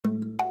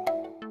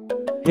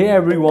Hey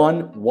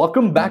everyone,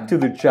 welcome back to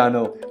the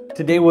channel.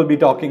 Today we'll be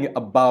talking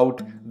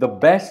about the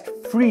best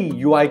free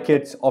UI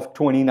kits of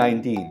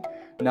 2019.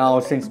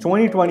 Now, since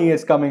 2020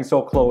 is coming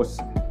so close,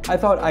 I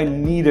thought I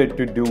needed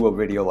to do a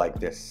video like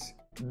this.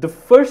 The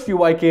first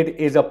UI kit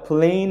is a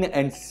plain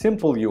and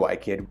simple UI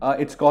kit.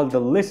 It's called the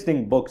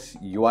Listing Books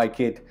UI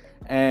Kit,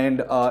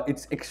 and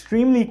it's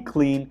extremely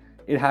clean.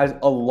 It has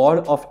a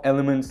lot of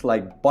elements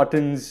like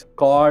buttons,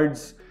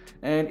 cards,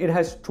 and it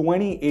has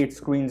 28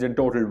 screens in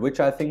total, which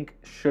I think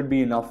should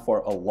be enough for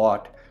a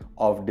lot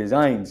of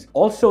designs.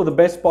 Also, the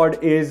best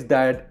part is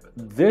that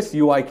this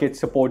UI kit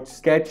supports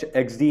Sketch,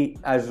 XD,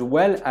 as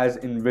well as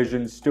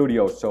InVision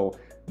Studio. So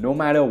no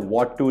matter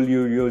what tool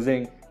you're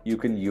using, you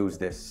can use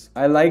this.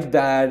 I like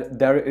that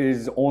there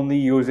is only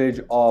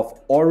usage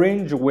of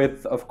orange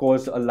with, of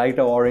course, a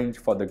lighter orange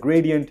for the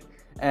gradient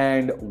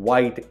and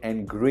white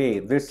and gray.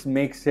 This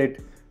makes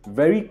it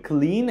very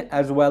clean,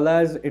 as well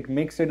as it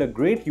makes it a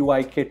great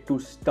UI kit to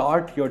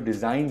start your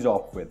designs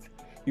off with.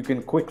 You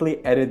can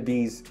quickly edit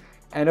these,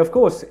 and of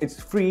course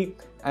it's free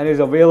and is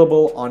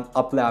available on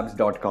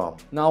uplabs.com.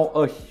 Now,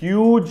 a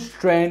huge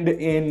trend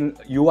in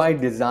UI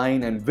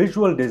design and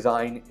visual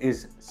design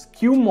is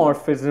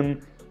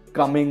skeuomorphism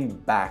coming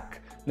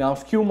back. Now,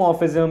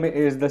 skeuomorphism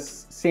is the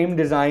same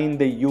design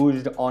they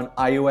used on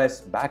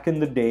iOS back in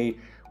the day,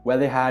 where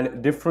they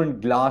had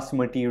different glass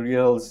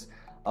materials,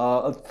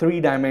 a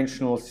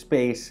three-dimensional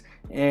space,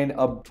 and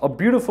a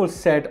beautiful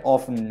set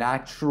of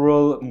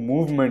natural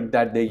movement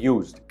that they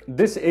used.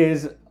 This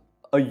is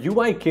a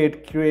UI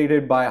kit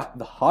created by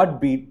the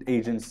Heartbeat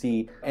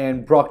agency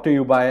and brought to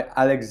you by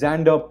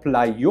Alexander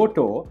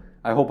Playoto.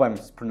 I hope I'm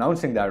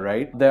pronouncing that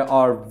right. There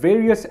are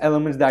various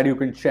elements that you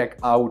can check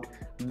out.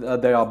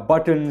 There are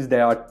buttons,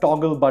 there are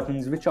toggle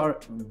buttons, which are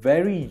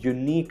very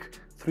unique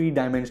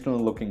three-dimensional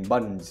looking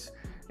buttons.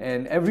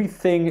 And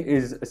everything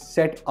is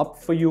set up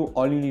for you.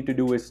 All you need to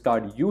do is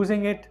start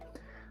using it.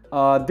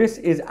 This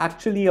is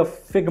actually a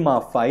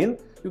Figma file.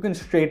 You can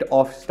straight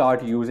off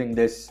start using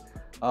this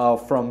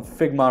from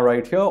Figma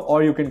right here,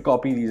 or you can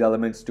copy these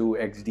elements to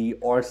XD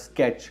or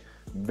Sketch,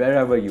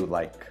 wherever you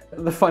like.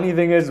 The funny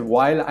thing is,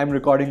 while I'm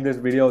recording this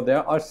video,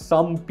 there are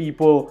some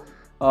people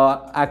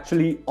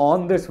actually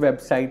on this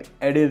website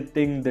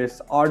editing this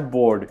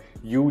artboard.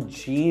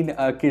 Eugene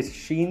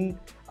Akishin,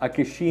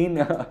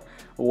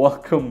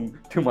 welcome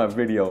to my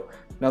video.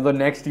 Now, the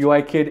next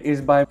UI kit is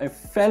by a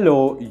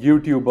fellow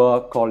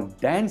YouTuber called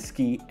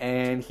Dansky,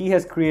 and he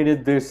has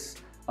created this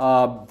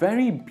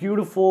very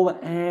beautiful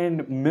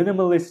and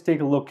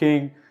minimalistic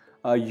looking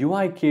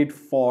UI kit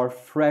for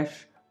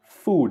fresh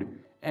food.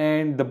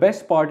 And the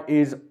best part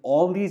is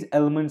all these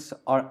elements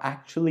are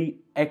actually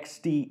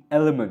XD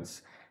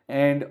elements,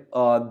 and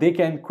they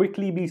can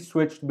quickly be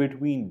switched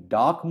between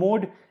dark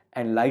mode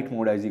and light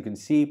mode, as you can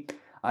see.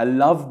 I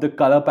love the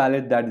color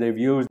palette that they've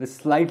used, the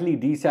slightly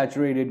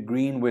desaturated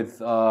green with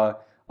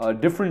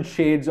different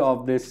shades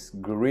of this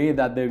gray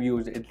that they've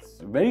used. It's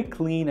very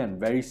clean and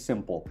very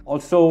simple.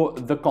 Also,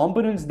 the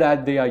components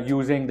that they are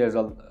using, there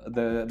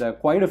are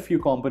quite a few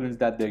components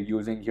that they're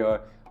using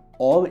here,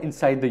 all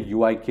inside the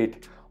UI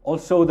kit.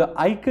 Also, the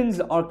icons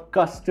are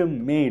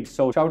custom made.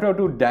 So shout out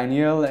to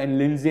Daniel and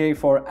Lindsay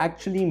for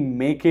actually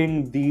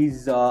making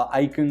these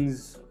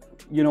icons,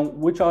 you know,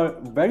 which are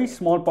very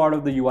small part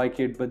of the UI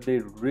kit, but they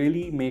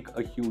really make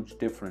a huge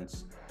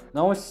difference.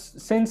 Now,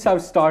 since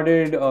I've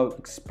started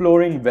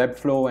exploring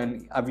Webflow,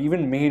 and I've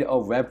even made a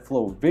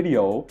Webflow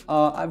video,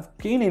 I've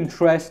gained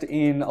interest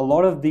in a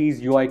lot of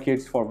these UI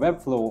kits for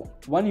Webflow.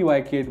 One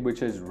UI kit which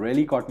has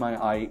really caught my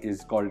eye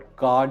is called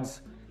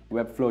Cards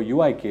Webflow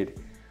UI Kit,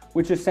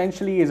 which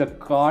essentially is a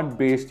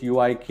card-based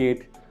UI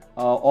kit.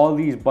 All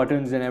these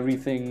buttons and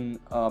everything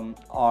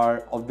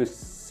are of this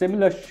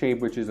similar shape,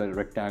 which is a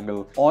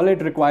rectangle. All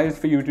it requires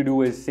for you to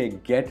do is say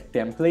get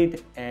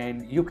template,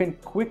 and you can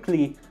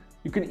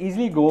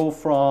easily go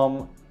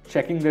from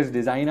checking this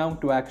design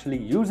out to actually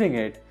using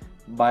it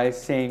by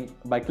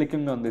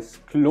clicking on this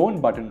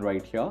clone button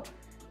right here,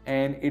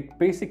 and it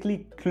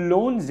basically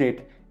clones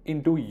it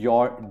into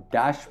your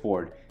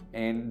dashboard.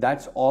 And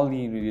that's all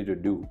you needed to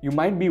do. You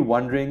might be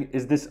wondering,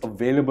 is this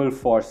available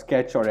for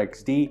Sketch or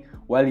XD?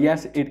 Well,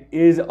 yes, it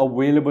is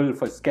available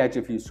for Sketch.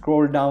 If you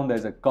scroll down,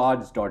 there's a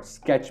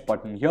cards.sketch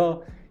button here.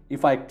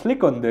 If I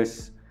click on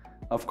this,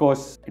 of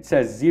course, it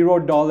says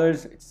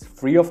 $0. It's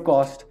free of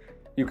cost.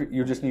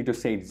 You just need to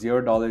say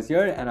 $0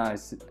 here,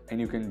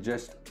 and you can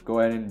just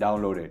go ahead and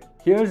download it.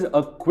 Here's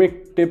a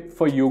quick tip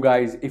for you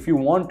guys. If you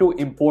want to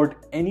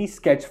import any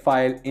Sketch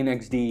file in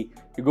XD,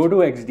 you go to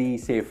XD,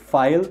 say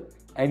File,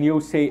 and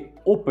you say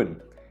Open,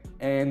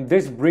 and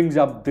this brings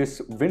up this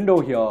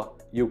window here.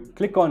 You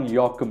click on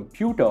your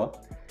computer,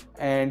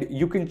 and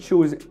you can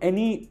choose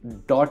any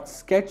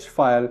 .sketch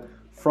file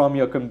from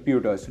your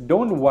computer. So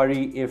don't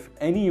worry if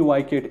any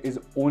UI kit is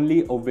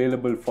only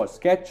available for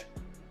Sketch.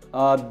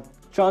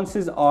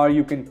 Chances are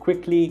you can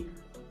quickly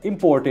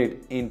import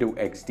it into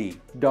XD.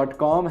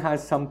 .com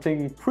has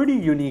something pretty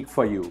unique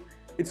for you.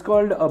 It's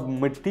called a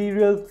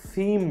material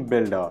theme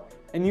builder,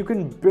 and you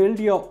can build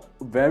your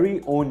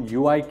very own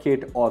UI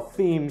kit or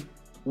theme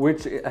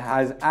which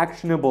has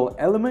actionable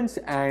elements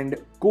and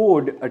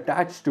code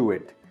attached to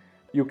it.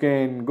 You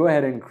can go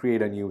ahead and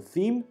create a new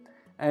theme,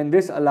 and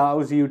this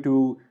allows you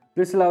to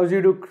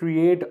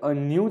create a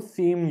new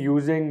theme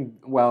using,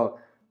 well,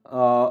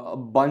 a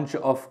bunch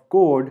of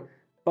code.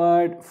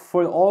 But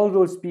for all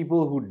those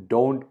people who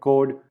don't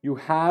code, you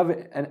have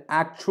an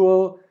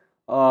actual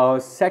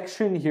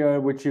section here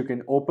which you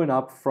can open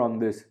up from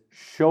this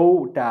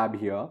show tab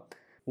here.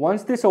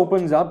 Once this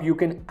opens up, you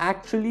can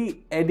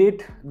actually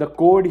edit the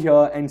code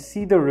here and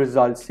see the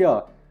results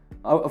here.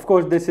 Of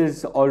course, this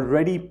is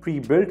already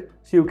pre-built,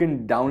 so you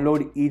can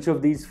download each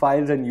of these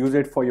files and use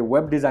it for your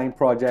web design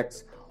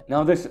projects.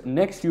 Now, this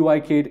next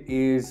UI kit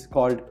is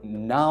called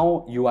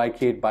Now UI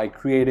Kit by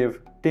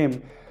Creative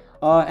Tim,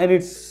 and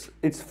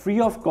it's free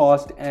of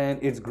cost and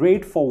it's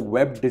great for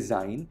web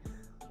design,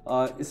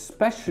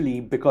 especially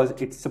because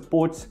it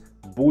supports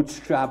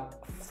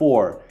Bootstrap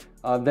 4.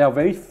 There are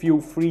very few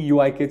free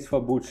UI kits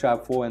for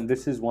Bootstrap 4, and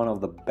this is one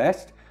of the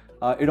best.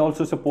 It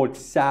also supports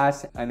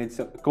Sass, and it's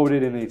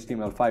coded in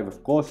HTML5,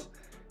 of course,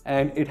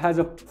 and it has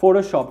a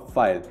Photoshop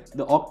file.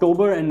 The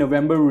October and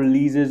November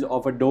releases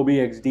of Adobe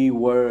XD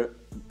were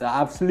the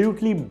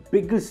absolutely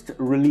biggest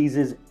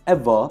releases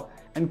ever,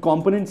 and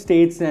component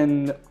states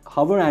and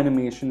hover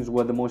animations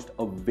were the most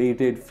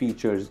awaited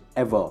features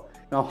ever.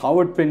 Now,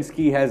 Howard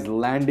Pinsky has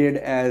landed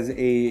as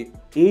an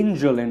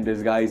angel in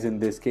disguise in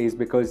this case,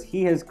 because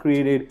he has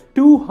created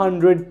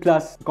 200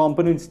 plus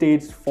component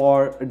states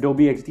for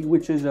Adobe XD,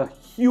 which is a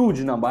huge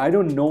number. I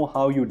don't know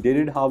how you did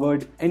it,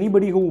 Howard.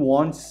 Anybody who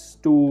wants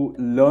to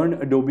learn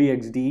Adobe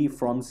XD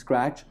from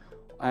scratch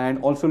and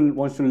also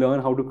wants to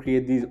learn how to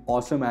create these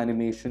awesome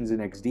animations in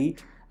XD,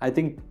 I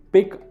think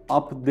pick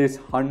up this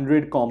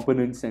 100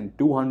 components and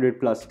 200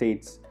 plus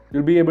states.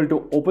 You'll be able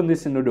to open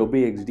this in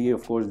Adobe XD.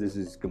 Of course, this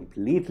is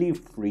completely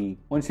free.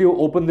 Once you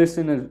open this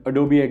in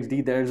Adobe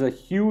XD, there's a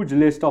huge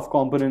list of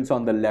components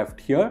on the left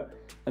here.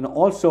 And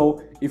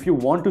also, if you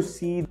want to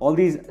see all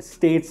these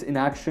states in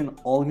action,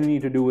 all you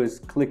need to do is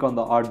click on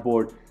the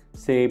artboard,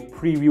 say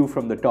preview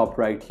from the top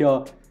right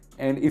here.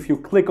 And if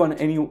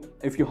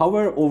you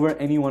hover over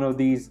any one of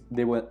these,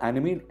 they will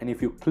animate. And if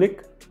you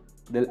click,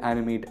 they'll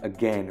animate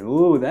again.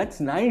 Oh, that's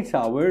nice,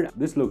 Howard.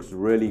 This looks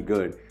really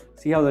good.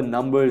 See how the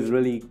numbers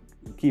really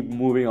keep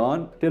moving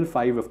on till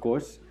 5, of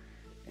course.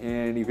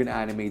 And you can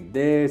animate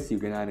this, you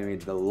can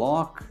animate the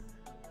lock.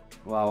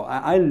 Wow,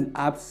 I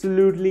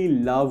absolutely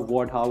love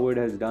what Howard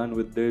has done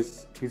with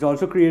this. He's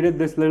also created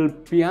this little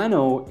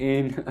piano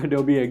in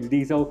Adobe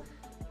XD. So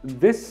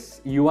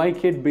this UI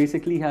kit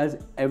basically has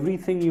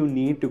everything you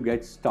need to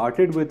get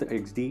started with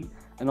XD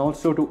and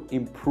also to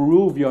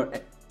improve your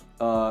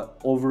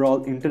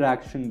overall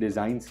interaction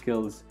design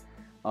skills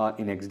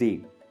in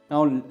XD.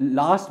 Now,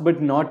 last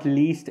but not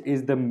least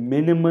is the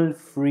minimal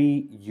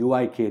free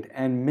UI kit,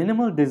 and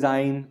minimal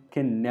design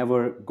can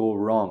never go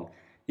wrong.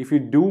 If you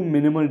do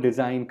minimal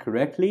design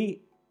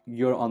correctly,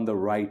 you're on the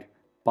right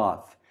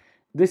path.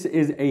 This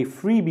is a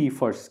freebie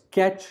for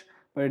Sketch,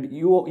 but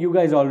you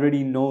guys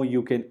already know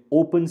you can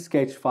open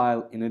Sketch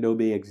file in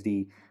Adobe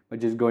XD by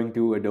just going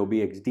to Adobe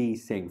XD,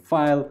 saying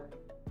File,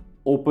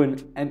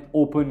 Open, and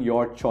open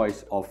your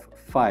choice of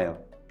file.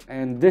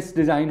 And this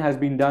design has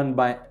been done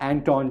by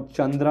Anton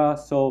Chandra.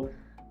 So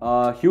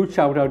huge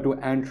shout out to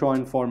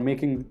Anton for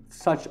making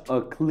such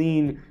a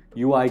clean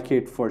UI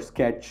kit for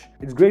Sketch.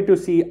 It's great to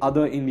see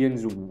other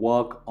Indians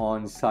work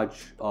on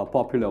such a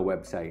popular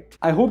website.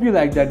 I hope you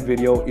liked that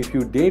video. If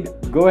you did,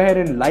 go ahead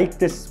and like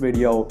this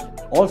video.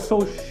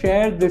 Also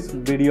share this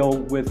video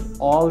with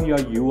all your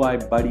UI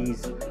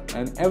buddies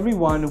and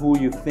everyone who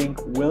you think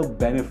will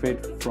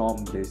benefit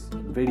from this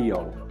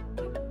video.